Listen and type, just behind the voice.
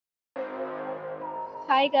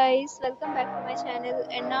Hi guys, welcome back to my channel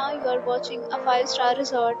and now you are watching a 5-star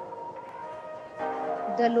resort.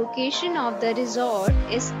 The location of the resort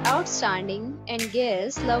is outstanding and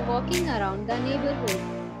guests love walking around the neighborhood.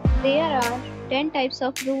 There are 10 types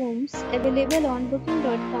of rooms available on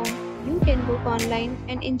booking.com. You can book online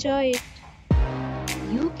and enjoy it.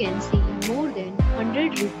 You can see more than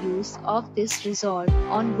 100 reviews of this resort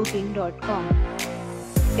on booking.com.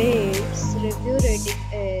 Its review rating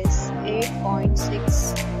is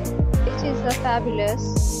 8.6, which is a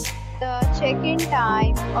fabulous. The check-in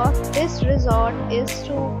time of this resort is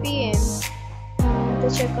 2 p.m. The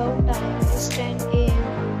checkout time is 10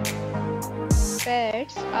 a.m.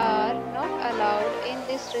 Pets are not allowed in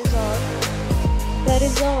this resort. The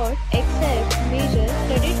resort accepts major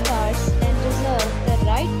credit cards and reserves the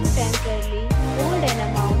right to temporarily hold an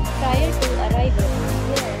amount prior to arrival.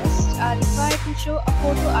 Guests are required to show a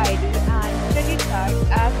photo ID and credit card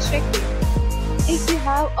at check-in. If you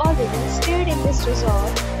have already stayed in this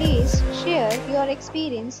resort, please share your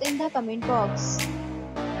experience in the comment box.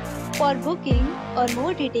 For booking or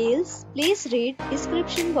more details, please read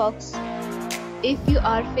description box. If you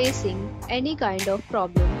are facing any kind of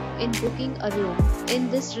problem in booking a room in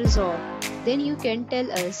this resort, then you can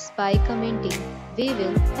tell us by commenting. We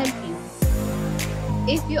will help you.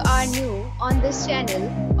 If you are new on this channel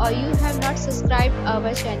or you have not subscribed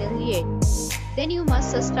our channel yet, then you must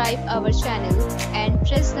subscribe our channel and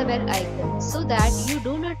press the bell icon so that you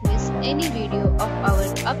do not miss any video of our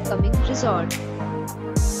upcoming resort.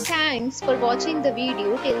 Thanks for watching the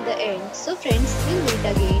video till the end. So friends, we'll meet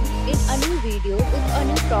again in a new video with a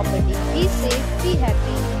new property. Be safe, be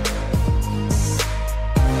happy.